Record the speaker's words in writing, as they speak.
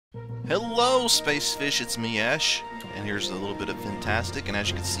Hello, Spacefish, it's me, Ash, and here's a little bit of Fantastic, and as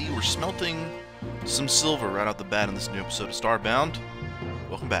you can see, we're smelting some silver right out the bat in this new episode of Starbound.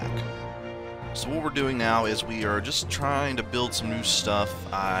 Welcome back. So what we're doing now is we are just trying to build some new stuff.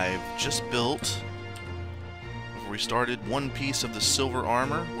 I've just built, before we started, one piece of the silver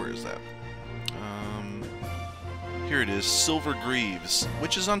armor. Where is that? Here it is, silver greaves,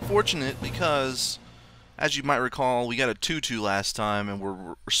 which is unfortunate because, as you might recall, we got a tutu last time, and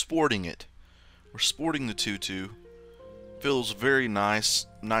we're sporting it. We're sporting the tutu. Feels very nice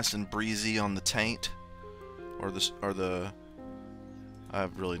and breezy on the taint, the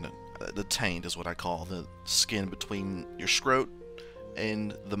taint is what I call the skin between your scrot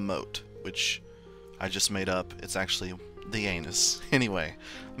and the moat, which I just made up. It's actually the anus. Anyway,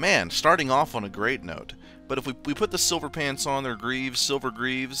 man, starting off on a great note. But if we put the silver pants on, they're greaves, silver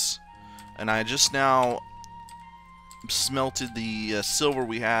greaves, and I just now smelted the silver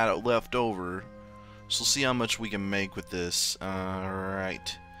we had left over, so we'll see how much we can make with this.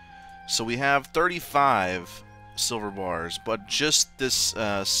 Alright, so we have 35 silver bars, but just this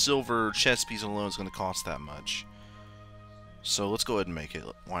silver chest piece alone is going to cost that much. So let's go ahead and make it.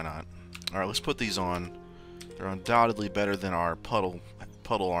 Why not? Alright, let's put these on. They're undoubtedly better than our puddle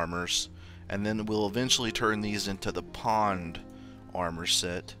armors, and then we'll eventually turn these into the pond armor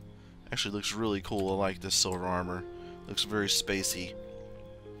set. Actually looks really cool. I like this silver armor. Looks very spacey.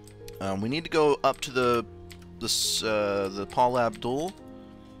 We need to go up to the Paul Abdul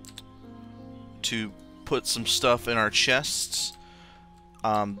to put some stuff in our chests.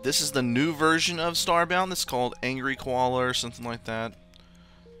 This is the new version of Starbound. It's called Angry Koala or something like that.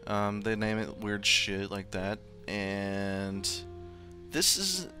 They name it weird shit like that. And this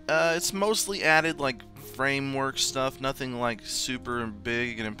is it's mostly added like framework stuff, nothing like super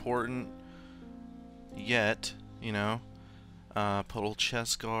big and important yet, you know. Puddle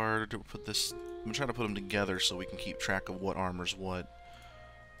chest guard. Put this. I'm trying to put them together so we can keep track of what armor's what.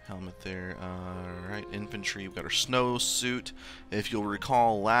 Helmet there. Alright, infantry. We've got our snow suit. If you'll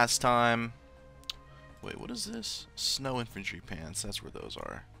recall last time. Wait, what is this? Snow infantry pants. That's where those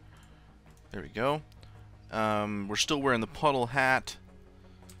are. There we go. We're still wearing the puddle hat.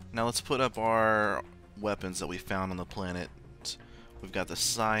 Now let's put up our weapons that we found on the planet. We've got the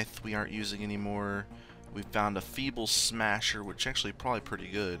scythe we aren't using anymore. We found a feeble smasher, which actually probably pretty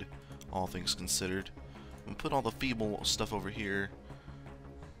good, all things considered. We'll put all the feeble stuff over here.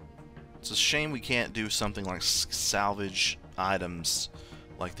 It's a shame we can't do something like salvage items,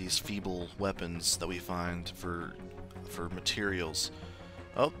 like these feeble weapons that we find for materials.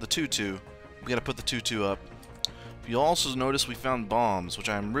 Oh, the tutu. We gotta put the tutu up. You'll also notice we found bombs, which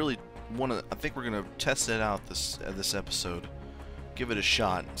I think we're gonna test it out this episode. Give it a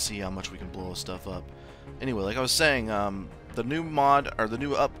shot and see how much we can blow stuff up. Anyway, like I was saying, the new mod, or the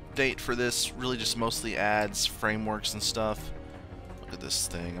new update for this, really just mostly adds frameworks and stuff. Look at this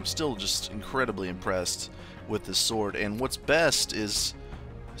thing. I'm still just incredibly impressed with this sword. And what's best is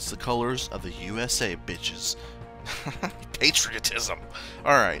it's the colors of the USA, bitches. Patriotism.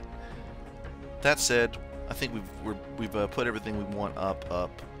 Alright. That said, I think we've put everything we want up.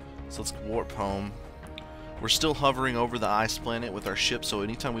 So let's warp home. We're still hovering over the ice planet with our ship, so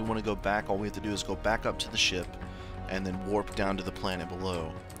anytime we want to go back, all we have to do is go back up to the ship and then warp down to the planet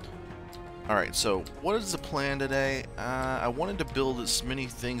below. Alright, so what is the plan today? I wanted to build as many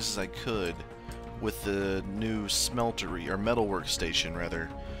things as I could with the new smeltery, or metalwork station rather.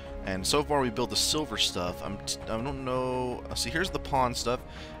 And so far we built the silver stuff. I don't know. See, here's the pawn stuff.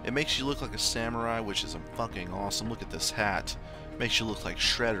 It makes you look like a samurai, which is fucking awesome. Look at this hat. Makes you look like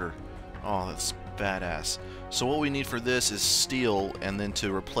Shredder. Oh, that's badass. So what we need for this is steel, and then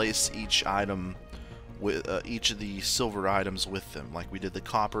to replace each item with each of the silver items with them, like we did the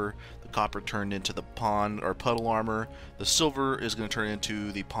copper. The copper turned into the pond or puddle armor. The silver is going to turn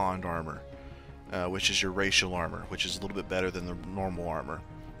into the pond armor, which is your racial armor, which is a little bit better than the normal armor.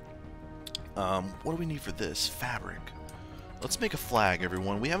 What do we need for this? Fabric. Let's make a flag,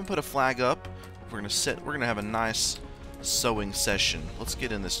 everyone. We haven't put a flag up. We're gonna have a nice sewing session. Let's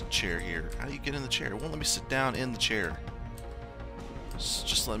get in this chair here. How do you get in the chair? It won't let me sit down in the chair.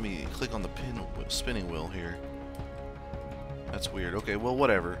 Just let me click on the spinning wheel here. That's weird. Okay, well,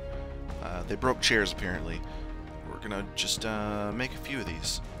 whatever. They broke chairs, apparently. We're gonna just make a few of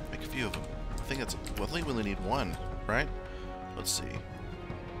these. Make a few of them. I think we only need one, right? Let's see.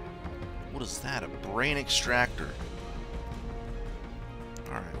 What is that? A brain extractor.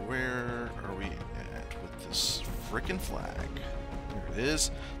 Alright, where are we at with this frickin' flag? There it is.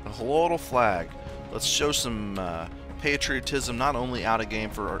 The Holodal flag. Let's show some patriotism, not only out of game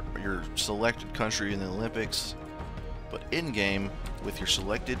for your selected country in the Olympics, but in game with your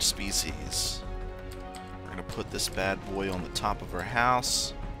selected species. We're gonna put this bad boy on the top of our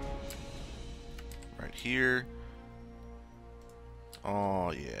house. Right here.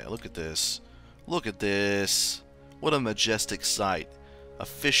 Oh yeah, look at this. Look at this. What a majestic sight. A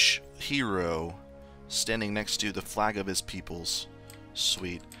fish hero standing next to the flag of his peoples.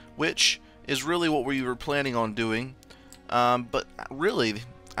 Sweet. Which is really what we were planning on doing. But really,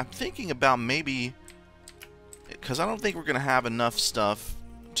 I'm thinking about maybe, because I don't think we're going to have enough stuff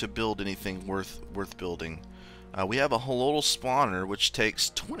to build anything worth building. We have a holodal spawner, which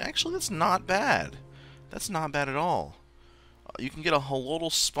takes 20. Actually, that's not bad. That's not bad at all. You can get a holodal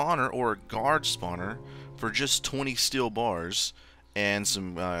spawner or a guard spawner for just 20 steel bars and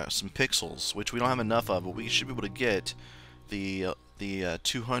some pixels, which we don't have enough of, but we should be able to get the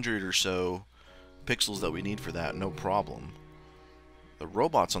 200 or so pixels that we need for that, no problem. The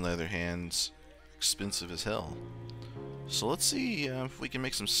robots, on the other hand, expensive as hell. So let's see if we can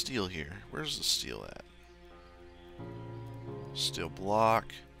make some steel here. Where's the steel at? Steel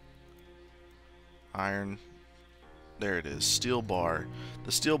block, iron. There it is, steel bar.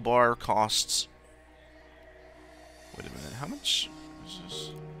 The steel bar costs... Wait a minute, how much is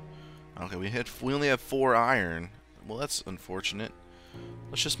this? Okay, we only have 4 iron. Well, that's unfortunate.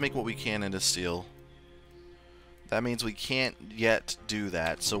 Let's just make what we can into steel. That means we can't yet do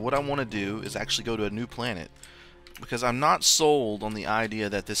that. So what I want to do is actually go to a new planet, because I'm not sold on the idea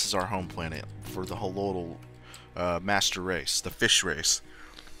that this is our home planet for the holodal master race, the fish race.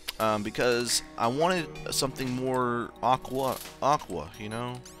 Because I wanted something more aqua, you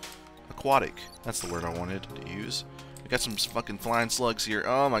know? Aquatic. That's the word I wanted to use. We got some fucking flying slugs here.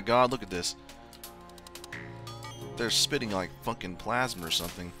 Oh my god, look at this. They're spitting like fucking plasma or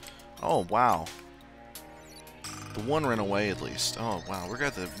something. Oh, wow. The one ran away at least. Oh, wow. We're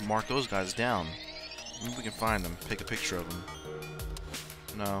going to have to mark those guys down. Maybe we can find them. Take a picture of them.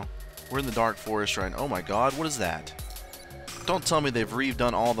 No. We're in the dark forest right now. Oh my god, what is that? Don't tell me they've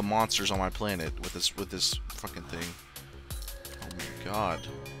redone all the monsters on my planet with this fucking thing. Oh my god.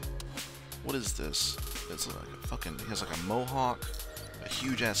 What is this? It's like a fucking... He has like a mohawk, a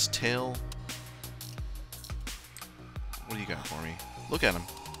huge ass tail. What do you got for me? Look at him.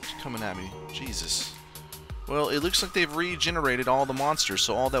 He's coming at me. Jesus. Well, it looks like they've regenerated all the monsters,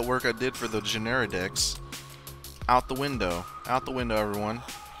 so all that work I did for the Generidex, out the window. Out the window, everyone.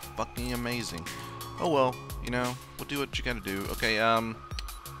 Fucking amazing. Oh well, you know, we'll do what you gotta do. Okay,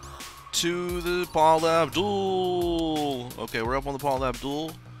 to the Paul Abdul. Okay, we're up on the Paul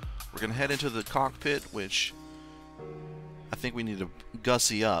Abdul. We're gonna head into the cockpit, which I think we need to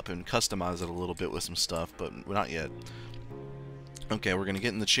gussy up and customize it a little bit with some stuff, but not yet. Okay, we're gonna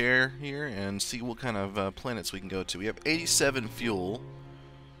get in the chair here and see what kind of planets we can go to. We have 87 fuel.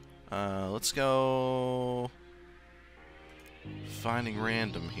 Let's go finding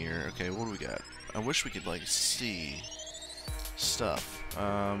random here. Okay, what do we got? I wish we could like see stuff.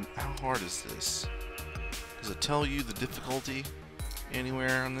 How hard is this? Does it tell you the difficulty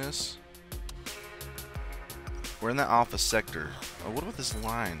anywhere on this? We're in the alpha sector. Oh, what about this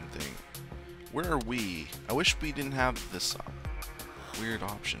line thing? Where are we? I wish we didn't have this weird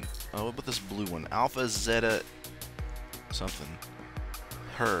option. Oh, what about this blue one? Alpha Zeta something.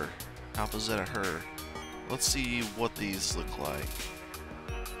 Her. Alpha Zeta Her. Let's see what these look like.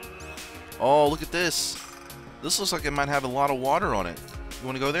 Oh, look at this. This looks like it might have a lot of water on it. You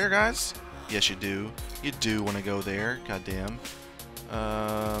want to go there, guys? Yes, you do. You do want to go there. Goddamn.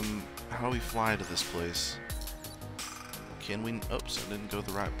 How do we fly to this place? Can we... Oops, I didn't go to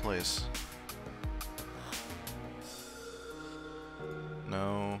the right place.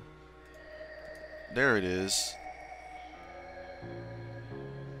 No. There it is.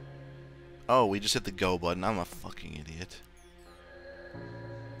 Oh, we just hit the go button. I'm a fucking idiot.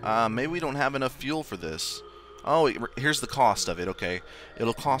 Maybe we don't have enough fuel for this. Oh, here's the cost of it. Okay.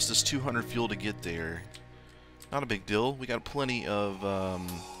 It'll cost us 200 fuel to get there. Not a big deal. We got plenty of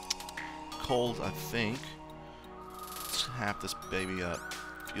coal, I think. Let's half this baby up.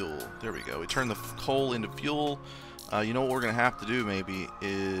 Fuel. There we go. We turn the coal into fuel. You know what we're going to have to do maybe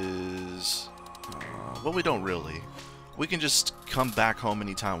is... well, we don't really. We can just come back home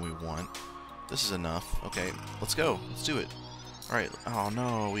anytime we want. This is enough. Okay, let's go. Let's do it. Alright. Oh,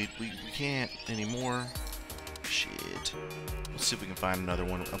 no. We can't anymore. Shit. Let's see if we can find another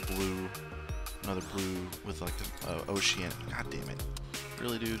one. A blue. Another blue with like an ocean. God damn it.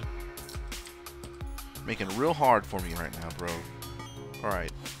 Really, dude? Making it real hard for me right now, bro.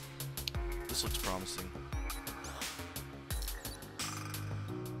 Alright. This looks promising.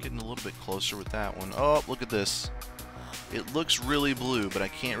 Getting a little bit closer with that one. Oh, look at this. It looks really blue, but I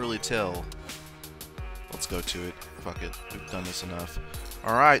can't really tell. Let's go to it. Fuck it. We've done this enough.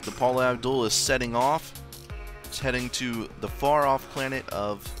 Alright, the Paula Abdul is setting off. It's heading to the far-off planet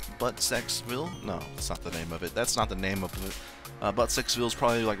of Buttsexville. No, that's not the name of it. That's not the name of it. Buttsexville is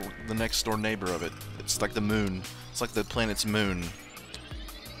probably like the next door neighbor of it. It's like the moon. It's like the planet's moon.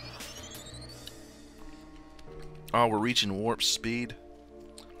 Oh, we're reaching warp speed.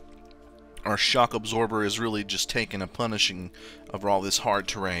 Our shock absorber is really just taking a punishing of all this hard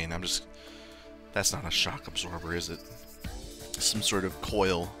terrain. That's not a shock absorber, is it? Some sort of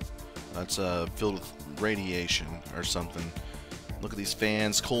coil that's filled with radiation or something. Look at these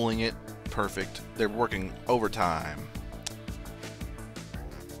fans cooling it. Perfect. They're working overtime.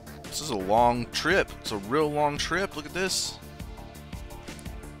 This is a long trip. It's a real long trip. Look at this.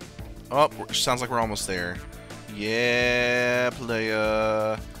 Oh, sounds like we're almost there. Yeah,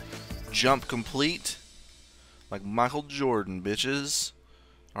 playa. Jump complete. Like Michael Jordan, bitches.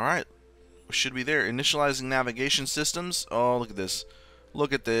 Alright. We should be there. Initializing navigation systems. Oh, look at this.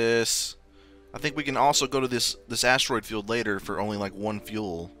 Look at this. I think we can also go to this asteroid field later for only like 1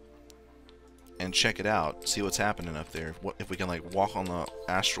 fuel. And check it out. See what's happening up there. If we can like walk on the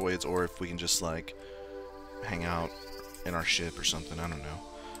asteroids or if we can just like hang out in our ship or something. I don't know.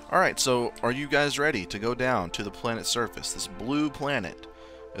 Alright, so are you guys ready to go down to the planet's surface? This blue planet.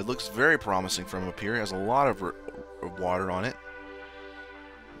 It looks very promising from up here. It has a lot of water on it.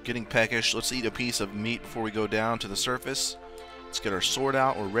 Getting peckish. Let's eat a piece of meat before we go down to the surface. Let's get our sword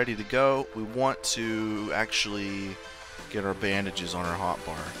out. We're ready to go. We want to actually get our bandages on our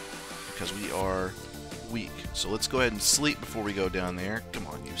hotbar because we are weak. So let's go ahead and sleep before we go down there. Come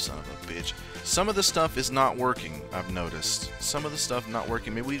on, you son of a bitch. Some of the stuff is not working, I've noticed. Some of the stuff not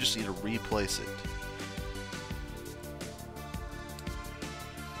working. Maybe we just need to replace it.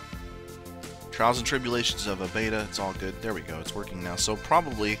 Trials and tribulations of a beta. It's all good. There we go. It's working now. So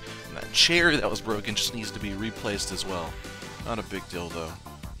probably that chair that was broken just needs to be replaced as well. Not a big deal, though.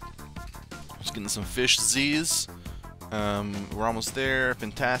 Just getting some fish Z's. We're almost there.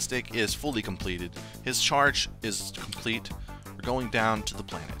 Fantastic is fully completed. His charge is complete. We're going down to the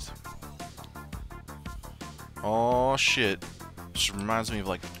planet. Oh shit. This reminds me of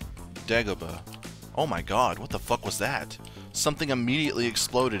like Dagobah. Oh my god, what the fuck was that? Something immediately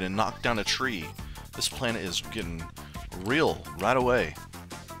exploded and knocked down a tree. This planet is getting real right away.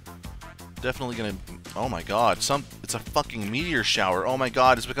 Definitely gonna... Oh my god, it's a fucking meteor shower. Oh my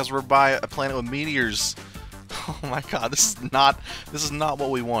god, it's because we're by a planet with meteors. Oh my god, this is not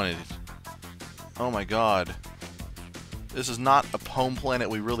what we wanted. Oh my god. This is not a home planet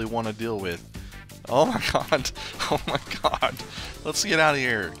we really want to deal with. Oh my god. Oh my god. Let's get out of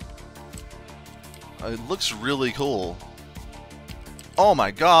here. It looks really cool. Oh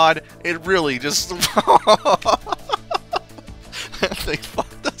my god. It really just... They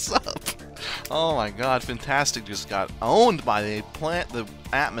fucked us up. Oh my god. Fantastic just got owned by the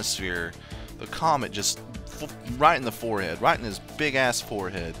atmosphere. The comet just right in the forehead. Right in his big ass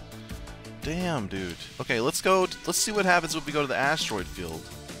forehead. Damn, dude. Okay, let's see what happens when we go to the asteroid field.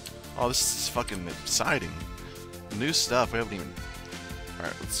 Oh, this is fucking exciting. New stuff. We haven't even...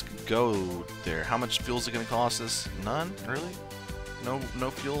 Alright, let's go there. How much fuel is it going to cost us? None? Really? No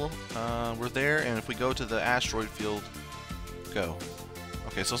fuel? We're there, and if we go to the asteroid field... Go.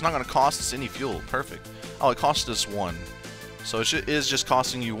 Okay, so it's not going to cost us any fuel. Perfect. Oh, it cost us 1. So it is just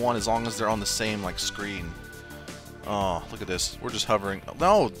costing you 1 as long as they're on the same, like, screen. Oh, look at this. We're just hovering.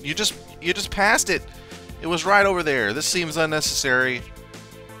 No, you just passed it. It was right over there. This seems unnecessary.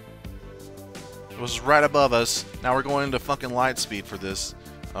 It was right above us. Now we're going into fucking light speed for this.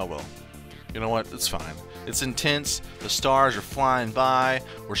 Oh well. You know what? It's fine. It's intense. The stars are flying by.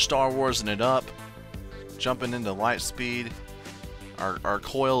 We're Star Warsing it up. Jumping into light speed. Our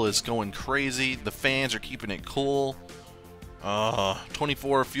coil is going crazy. The fans are keeping it cool.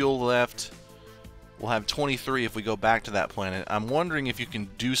 24 fuel left. We'll have 23 if we go back to that planet. I'm wondering if you can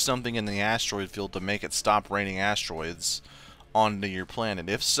do something in the asteroid field to make it stop raining asteroids onto your planet.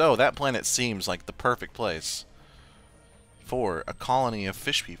 If so, that planet seems like the perfect place for a colony of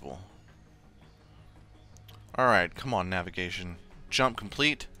fish people. Alright, come on, navigation. Jump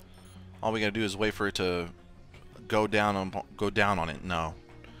complete. All we gotta do is wait for it to go down on it. No.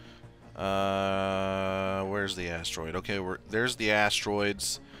 Where's the asteroid? Okay, there's the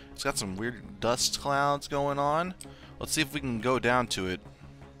asteroids. It's got some weird dust clouds going on. Let's see if we can go down to it.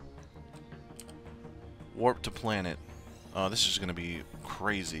 Warp to planet. Oh, this is gonna be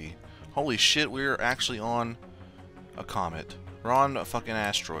crazy. Holy shit, we're actually on a comet. We're on a fucking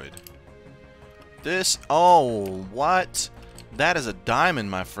asteroid. Oh, what? That is a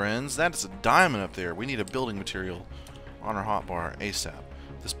diamond, my friends. That is a diamond up there. We need a building material on our hotbar ASAP.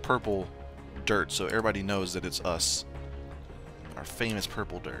 This purple dirt so everybody knows that it's us. Our famous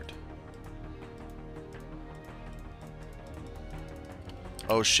purple dirt.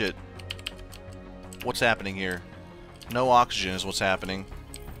 Oh shit. What's happening here? No oxygen is what's happening.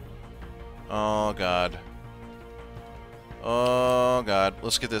 Oh god. Oh god.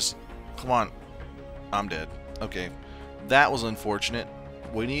 Let's get this. Come on. I'm dead. Okay. That was unfortunate.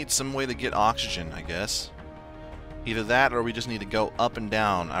 We need some way to get oxygen, I guess. Either that or we just need to go up and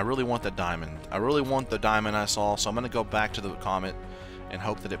down. I really want the diamond. I really want the diamond I saw, so I'm going to go back to the comet and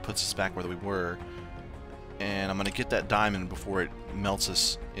hope that it puts us back where we were. And I'm going to get that diamond before it melts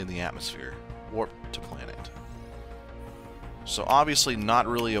us in the atmosphere. Warp to planet. So obviously not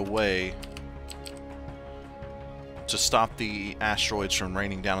really a way to stop the asteroids from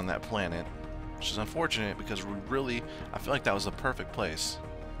raining down on that planet. Which is unfortunate because we really... I feel like that was the perfect place.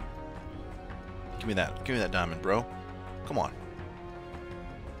 Give me that. Give me that diamond, bro. Come on.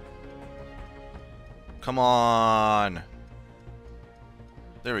 Come on.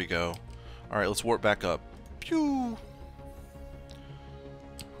 There we go. Alright, let's warp back up. Pew!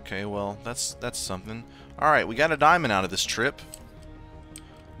 Okay, well, that's something. Alright, we got a diamond out of this trip.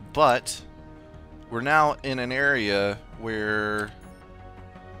 But we're now in an area where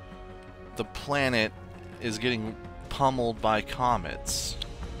the planet is getting pummeled by comets.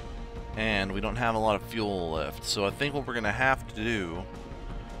 And we don't have a lot of fuel left. So I think what we're going to have to do...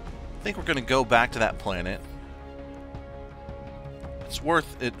 I think we're going to go back to that planet. It's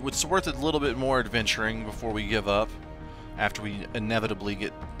worth it. It's worth a little bit more adventuring before we give up. After we inevitably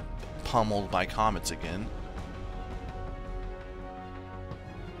get pummeled by comets again.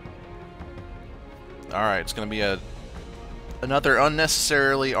 Alright, it's going to be another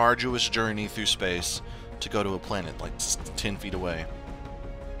unnecessarily arduous journey through space to go to a planet like 10 feet away.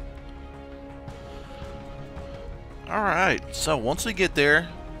 Alright, so once we get there,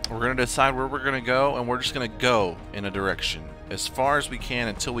 we're going to decide where we're going to go, and we're just going to go in a direction as far as we can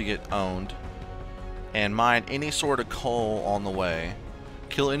until we get owned, and mine any sort of coal on the way,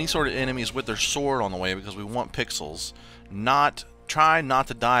 kill any sort of enemies with their sword on the way because we want pixels. Try not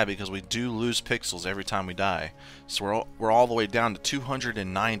to die because we do lose pixels every time we die. So we're all the way down to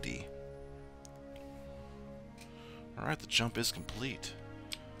 290. Alright, the jump is complete.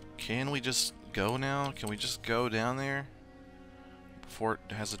 Can we just go now? Can we just go down there before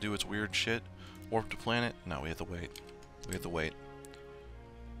it has to do its weird shit? Warp to planet? No, we have to wait. We have to wait.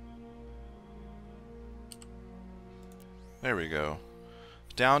 There we go.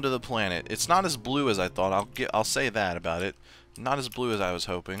 Down to the planet. It's not as blue as I thought. I'll say that about it. Not as blue as I was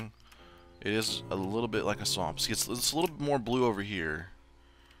hoping. It is a little bit like a swamp. See, it's a little bit more blue over here.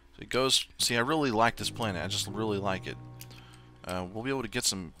 It goes. See, I really like this planet. I just really like it. We'll be able to get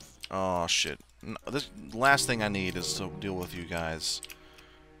some. Oh shit! The last thing I need is to deal with you guys.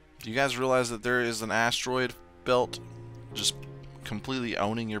 Do you guys realize that there is an asteroid belt just completely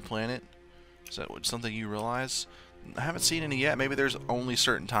owning your planet? Is that something you realize? I haven't seen any yet. Maybe there's only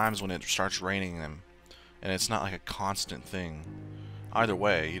certain times when it starts raining them, and it's not like a constant thing. Either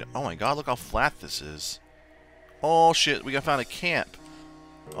way, oh my god, look how flat this is. Oh shit, we found a camp.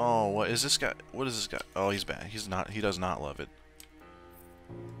 Oh, what is this guy? What is this guy? Oh, he's bad. He's not. He does not love it.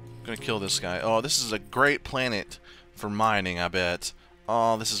 I'm gonna kill this guy. Oh, this is a great planet for mining, I bet.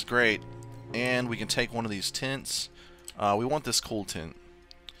 Oh, this is great. And we can take one of these tents. We want this cool tent.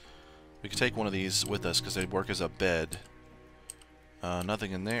 We can take one of these with us because they work as a bed.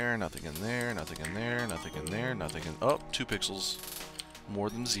 Nothing in there, nothing in there, nothing in there, nothing in there, nothing in... Oh, 2 pixels.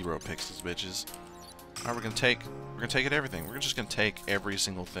 More than 0 pixels, bitches. Alright, we're gonna take it everything. We're just gonna take every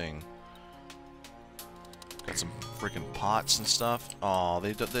single thing. Got some freaking pots and stuff. Oh,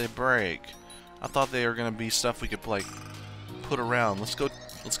 they break. I thought they were gonna be stuff we could like put around. Let's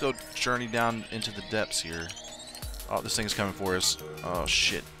go journey down into the depths here. Oh, this thing's coming for us. Oh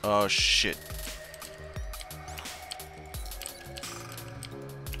shit. Oh shit.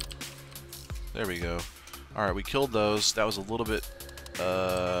 There we go. Alright, we killed those. That was a little bit...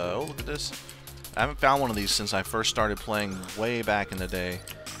 oh, look at this. I haven't found one of these since I first started playing way back in the day.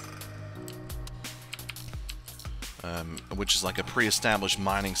 Which is like a pre-established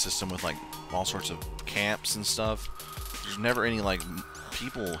mining system with like all sorts of camps and stuff. There's never any like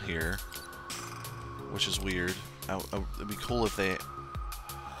people here, which is weird. It'd be cool if they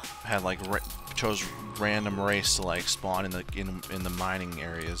had like chose random race to like spawn in the mining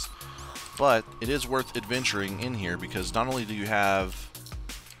areas. But it is worth adventuring in here because not only do you have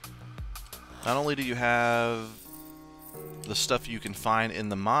the stuff you can find in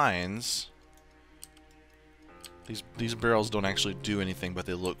the mines. These barrels don't actually do anything, but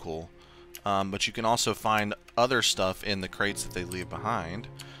they look cool. But you can also find other stuff in the crates that they leave behind,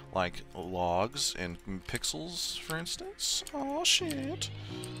 like logs and pixels, for instance. Oh shit.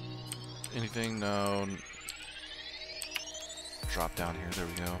 Anything? No. Drop down here. There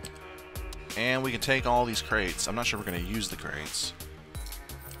we go. And we can take all these crates. I'm not sure we're going to use the crates.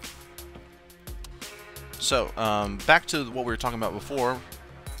 So, back to what we were talking about before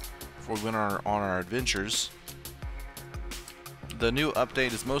we went on our adventures. The new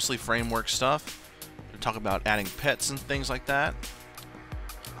update is mostly framework stuff. We talk about adding pets and things like that.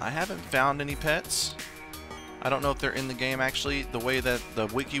 I haven't found any pets. I don't know if they're in the game actually. The way that the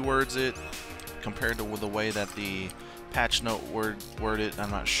wiki words it compared to the way that the patch note word it, I'm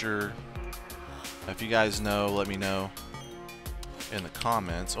not sure. If you guys know, let me know in the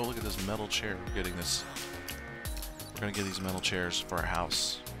comments. Oh, look at this metal chair. We're getting this. We're gonna get these metal chairs for our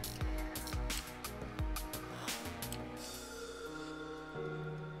house.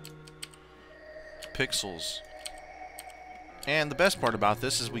 Pixels. And the best part about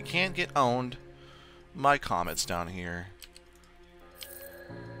this is we can't get owned by comets down here.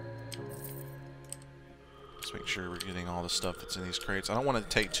 Let's make sure we're getting all the stuff that's in these crates. I don't want to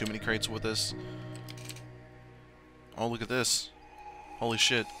take too many crates with us. Oh, look at this. Holy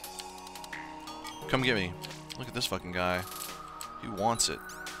shit. Come get me. Look at this fucking guy. He wants it.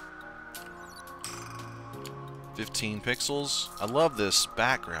 15 pixels. I love this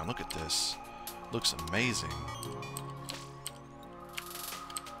background. Look at this. Looks amazing.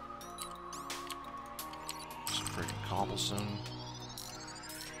 Some freaking cobblestone.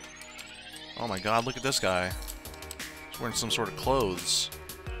 Oh my god, look at this guy. He's wearing some sort of clothes.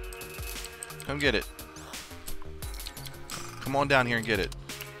 Come get it. Come on down here and get it.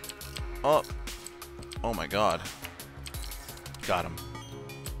 Oh. Oh my god. Got him.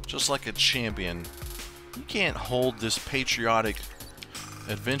 Just like a champion. You can't hold this patriotic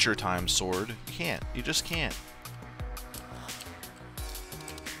Adventure Time sword. You can't. You just can't.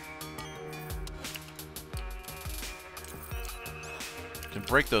 You can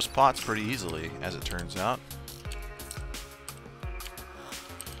break those pots pretty easily, as it turns out.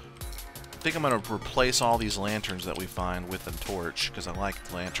 I think I'm going to replace all these lanterns that we find with a torch, because I like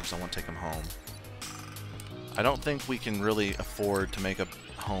the lanterns. I want to take them home. I don't think we can really afford to make a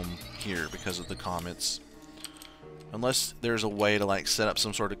home here because of the comets. Unless there's a way to like set up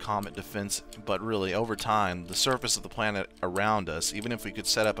some sort of comet defense, but really over time the surface of the planet around us, even if we could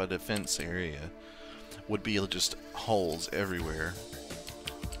set up a defense area, would be just holes everywhere.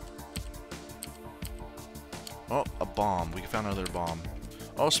 Oh, a bomb. We found another bomb.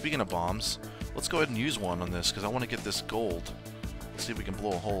 Oh, speaking of bombs, let's go ahead and use one on this because I want to get this gold. Let's see if we can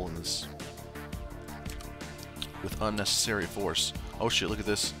blow a hole in this with unnecessary force. Oh shit, look at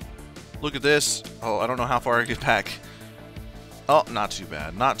this. Look at this. Oh, I don't know how far I get back. Oh, not too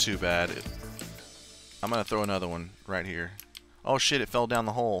bad. Not too bad. I'm going to throw another one right here. Oh shit, it fell down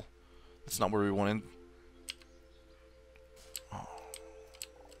the hole. That's not where we wanted. Oh,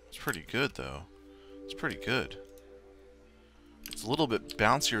 it's pretty good though. It's pretty good. It's a little bit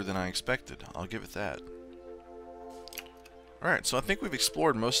bouncier than I expected. I'll give it that. Alright, so I think we've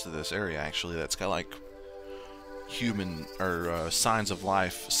explored most of this area actually. That's got like human or signs of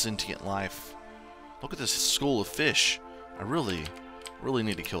life, sentient life. Look at this school of fish. I really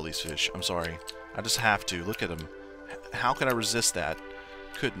need to kill these fish. I'm sorry. I just have to. Look at them. How can I resist that?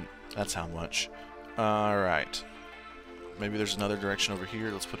 Couldn't. That's how much. Alright. Maybe there's another direction over here.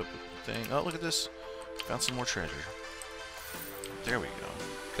 Let's put up a thing. Oh, look at this. Found some more treasure. There we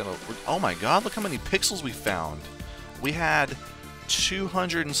go. Oh my god, look how many pixels we found. We had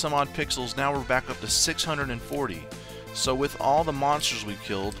 200 and some odd pixels. Now we're back up to 640. So with all the monsters we've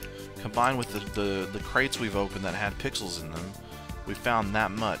killed, combined with the crates we've opened that had pixels in them, we found that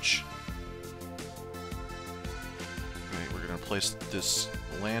much. Okay, we're going to replace this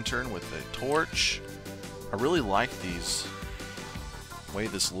lantern with a torch. I really like these. The way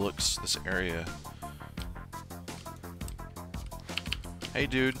this looks, this area. Hey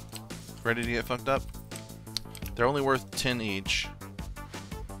dude, ready to get fucked up? They're only worth 10 each.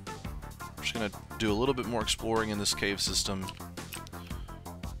 I'm just gonna do a little bit more exploring in this cave system.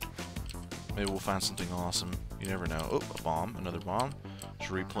 Maybe we'll find something awesome. You never know. Oh, a bomb, another bomb.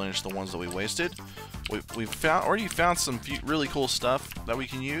 Just replenish the ones that we wasted. We've already found some really cool stuff that we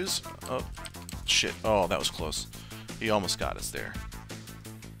can use. Oh, shit. Oh, that was close. He almost got us there.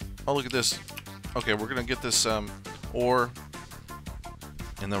 Oh, look at this. Okay, we're gonna get this ore.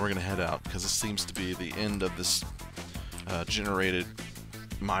 And then we're going to head out, because this seems to be the end of this generated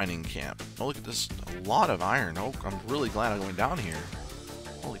mining camp. Oh, look at this. A lot of iron. Oh, I'm really glad I'm going down here.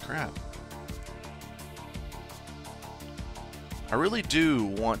 Holy crap. I really do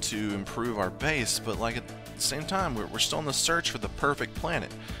want to improve our base, but like at the the same time, we're still in the search for the perfect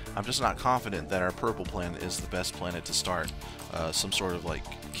planet. I'm just not confident that our purple planet is the best planet to start some sort of like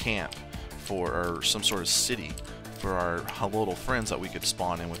camp for, or some sort of city for our little friends that we could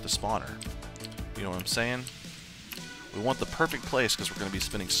spawn in with the spawner. You know what I'm saying? We want the perfect place because we're going to be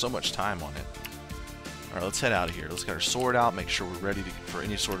spending so much time on it. Alright, let's head out of here. Let's get our sword out, make sure we're ready for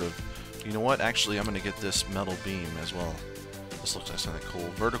any sort of... You know what? Actually, I'm going to get this metal beam as well. This looks like something cool.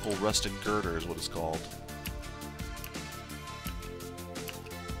 Vertical rusted girder is what it's called.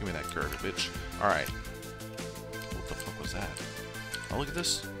 Give me that girder, bitch. Alright. What the fuck was that? Oh, look at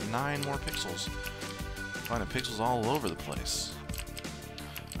this. 9 more pixels. Finding pixels all over the place.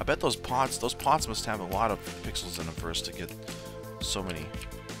 I bet those pots must have a lot of pixels in them for us to get so many.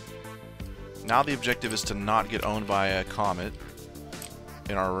 Now the objective is to not get owned by a comet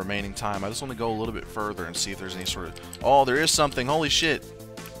in our remaining time. I just want to go a little bit further and see if there's any sort of... Oh, there is something! Holy shit!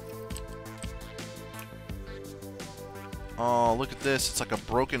 Oh, look at this. It's like a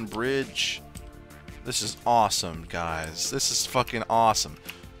broken bridge. This is awesome, guys. This is fucking awesome.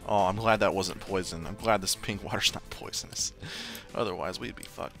 Oh, I'm glad that wasn't poison. I'm glad this pink water's not poisonous. Otherwise, we'd be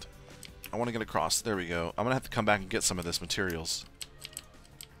fucked. I want to get across. There we go. I'm going to have to come back and get some of this materials.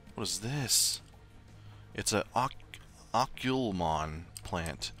 What is this? It's a Oculmon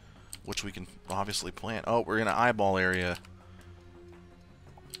plant, which we can obviously plant. Oh, we're in an eyeball area.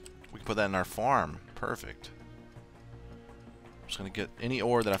 We can put that in our farm. Perfect. I'm just going to get any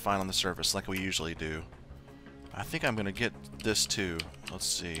ore that I find on the surface like we usually do. I think I'm going to get this too. Let's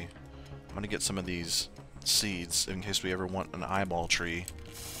see. I'm going to get some of these seeds in case we ever want an eyeball tree.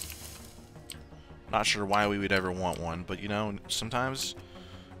 Not sure why we would ever want one, but you know, sometimes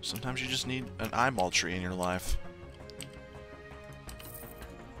you just need an eyeball tree in your life.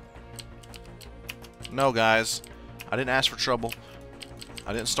 No, guys. I didn't ask for trouble.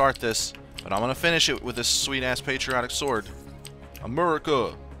 I didn't start this, but I'm going to finish it with this sweet-ass patriotic sword.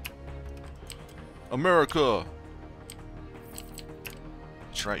 America! America!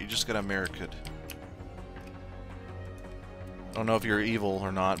 That's right, you just got America'd. I don't know if you're evil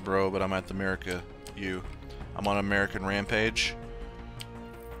or not, bro, but I'm at the America. I'm on American Rampage.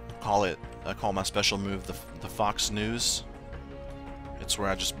 I call my special move the Fox News. It's where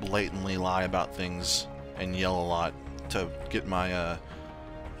I just blatantly lie about things and yell a lot to get my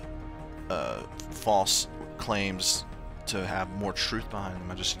false claims to have more truth behind them.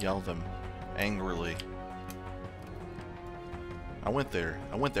 I just yell them angrily. I went there,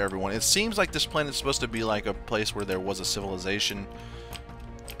 everyone. It seems like this planet's supposed to be like a place where there was a civilization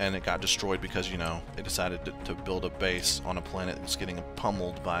and it got destroyed because, you know, they decided to build a base on a planet that's getting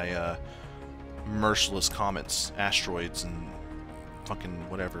pummeled by merciless comets, asteroids, and fucking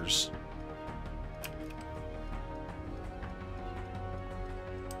whatevers.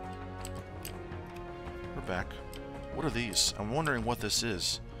 We're back. What are these? I'm wondering what this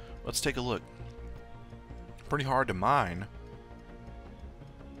is. Let's take a look. Pretty hard to mine.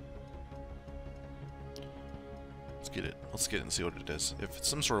 Let's get it and see what it is. If it's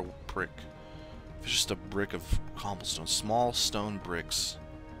some sort of brick. If it's just a brick of cobblestone. Small stone bricks.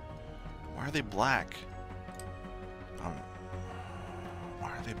 Why are they black? Why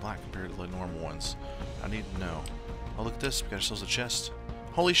are they black compared to the normal ones? I need to know. Oh, look at this. We got ourselves a chest.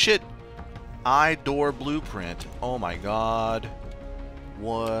 Holy shit! Eye door blueprint. Oh my god.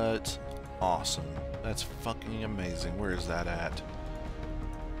 What? Awesome. That's fucking amazing. Where is that at?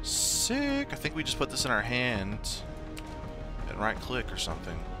 Sick! I think we just put this in our hand and right click or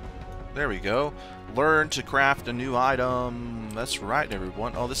something. There we go. Learn to craft a new item. That's right,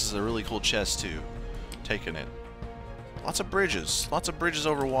 everyone. Oh, this is a really cool chest too. Taking it. Lots of bridges. Lots of bridges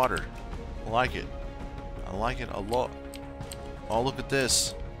over water. I like it. I like it a lot. Oh, look at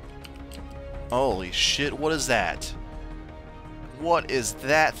this. Holy shit, what is that? What is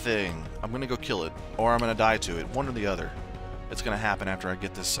that thing? I'm gonna go kill it, or I'm gonna die to it. One or the other. It's gonna happen after I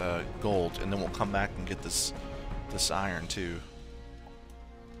get this gold, and then we'll come back and get this iron too.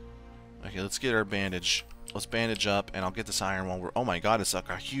 Okay, let's get our bandage. Let's bandage up, and I'll get this iron while we're... Oh my god, it's like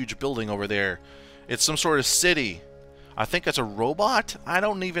a huge building over there. It's some sort of city. I think that's a robot? I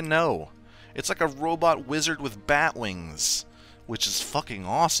don't even know. It's like a robot wizard with bat wings, which is fucking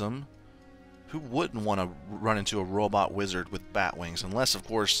awesome. Who wouldn't want to run into a robot wizard with bat wings? Unless, of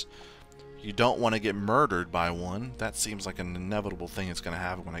course, you don't want to get murdered by one. That seems like an inevitable thing that's going to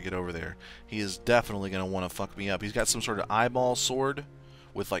happen when I get over there. He is definitely going to want to fuck me up. He's got some sort of eyeball sword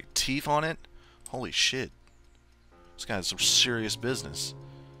with, like, teeth on it. Holy shit. This guy has some serious business.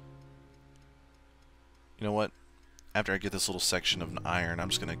 You know what? after I get this little section of iron, I'm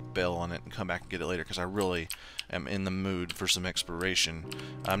just going to bail on it and come back and get it later because I really am in the mood for some exploration.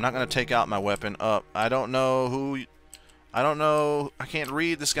 I'm not going to take out my weapon. I don't know who... I don't know. I can't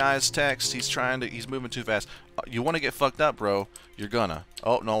read this guy's text. He's moving too fast. You want to get fucked up, bro? You're gonna.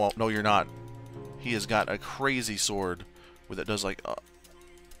 Oh, no, no, you're not. He has got a crazy sword that does like... Oh,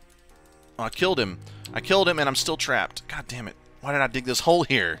 I killed him. I killed him and I'm still trapped. God damn it. Why did I dig this hole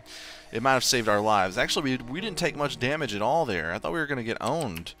here? It might have saved our lives. Actually, we didn't take much damage at all there. I thought we were going to get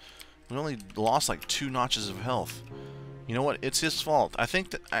owned. We only lost like 2 notches of health. You know what? It's his fault. I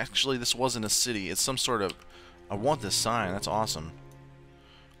think that actually this wasn't a city. It's some sort of... I want this sign. That's awesome.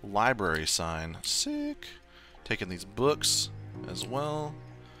 Library sign. Sick. Taking these books as well.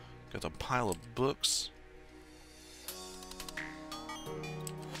 Got a pile of books.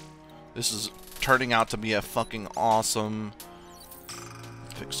 This is turning out to be a fucking awesome...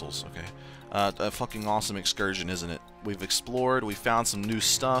 Pixels, okay. A fucking awesome excursion, isn't it? We've explored, we found some new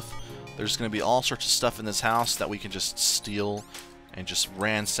stuff. There's going to be all sorts of stuff in this house that we can just steal and just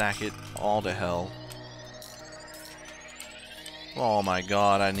ransack it all to hell. Oh my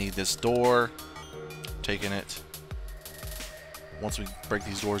god, I need this door. Taking it. Once we break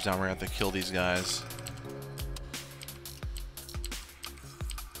these doors down, we're going to have to kill these guys.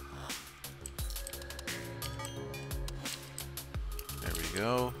 There we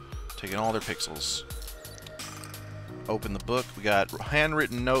go. Taking all their pixels. Open the book. We got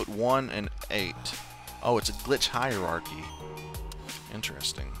handwritten note 1 and 8. Oh, it's a glitch hierarchy.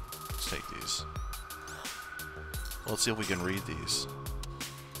 Interesting. Let's take these. Let's see if we can read these.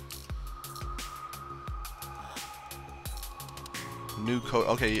 New code.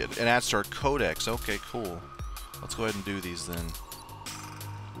 Okay, it adds to our codex. Okay, cool. Let's go ahead and do these then.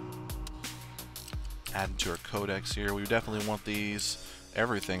 Add to our codex here. We definitely want these.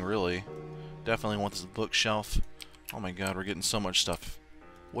 Everything, really. Definitely want this bookshelf. Oh my god, we're getting so much stuff.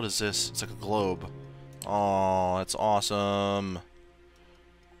 What is this? It's like a globe. Oh, that's awesome.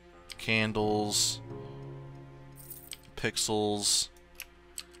 Candles. Pixels.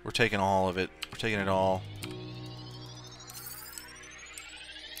 We're taking all of it. We're taking it all.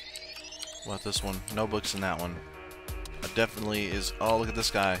 What about this one? No books in that one. Definitely is... Oh, look at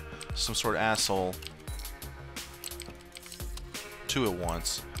this guy. Some sort of asshole. 2 at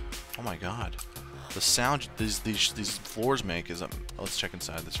once. Oh my god. The sound these floors make is... let's check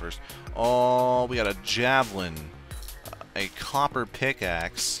inside this first. Oh, we got a javelin. A copper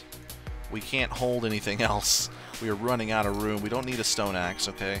pickaxe. We can't hold anything else. We are running out of room. We don't need a stone axe,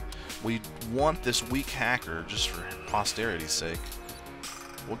 okay? We want this weak hacker just for posterity's sake.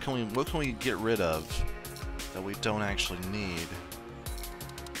 What can we get rid of that we don't actually need?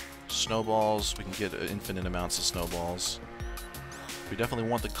 Snowballs. We can get infinite amounts of snowballs. We definitely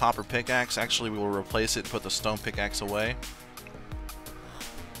want the copper pickaxe. Actually, we will replace it and put the stone pickaxe away.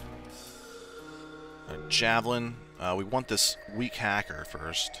 A javelin. We want this weak hacker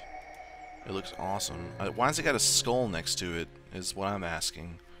first. It looks awesome. Why has it got a skull next to it, is what I'm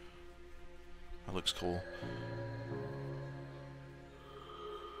asking. That looks cool.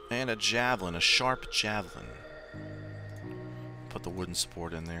 And a javelin, a sharp javelin. Put the wooden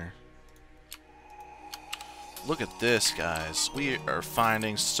support in there. Look at this, guys. We are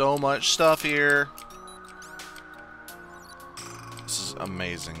finding so much stuff here. This is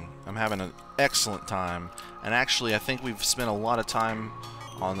amazing. I'm having an excellent time. And actually, I think we've spent a lot of time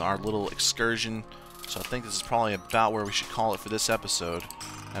on our little excursion, so I think this is probably about where we should call it for this episode.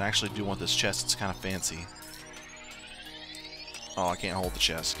 And I actually do want this chest. It's kind of fancy. Oh, I can't hold the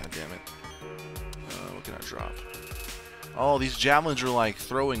chest. God damn it. What can I drop? Oh, these javelins are like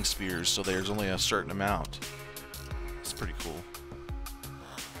throwing spears, so there's only a certain amount. It's pretty cool.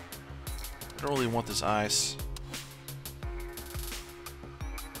 I don't really want this ice.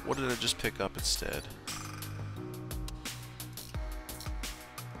 What did I just pick up instead?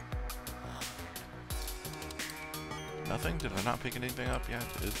 Nothing? Did I not pick anything up? Yeah,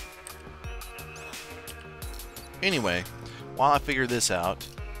 I did. Anyway, while I figure this out...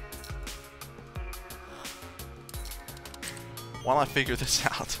 I'm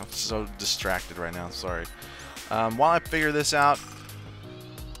so distracted right now, sorry. While I figure this out,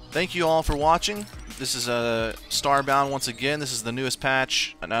 thank you all for watching. This is Starbound once again. This is the newest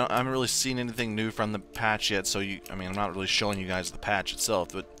patch, and I haven't really seen anything new from the patch yet, so I'm not really showing you guys the patch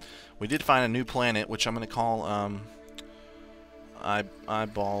itself, but we did find a new planet, which I'm going to call,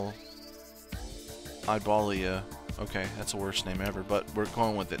 Eyeballia. Okay, that's the worst name ever, but we're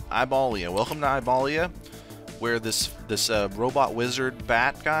going with it. Eyeballia. Welcome to Eyeballia, where this robot wizard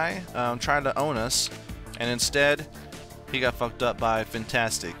bat guy tried to own us, and instead he got fucked up by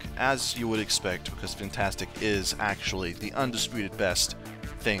Fantastic, as you would expect, because Fantastic is actually the undisputed best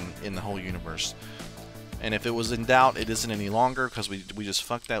thing in the whole universe. And if it was in doubt, it isn't any longer, because we just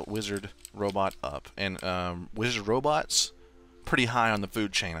fucked that wizard robot up. And wizard robots, pretty high on the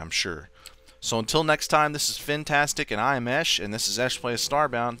food chain, I'm sure. So until next time, this is Fantastic, and I am Esh, and this is EchPlays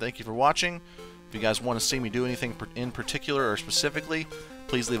Starbound. Thank you for watching. If you guys want to see me do anything in particular or specifically,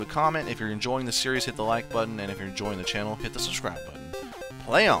 please leave a comment. If you're enjoying the series, hit the like button, and if you're enjoying the channel, hit the subscribe button.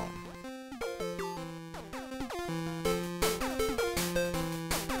 Play on!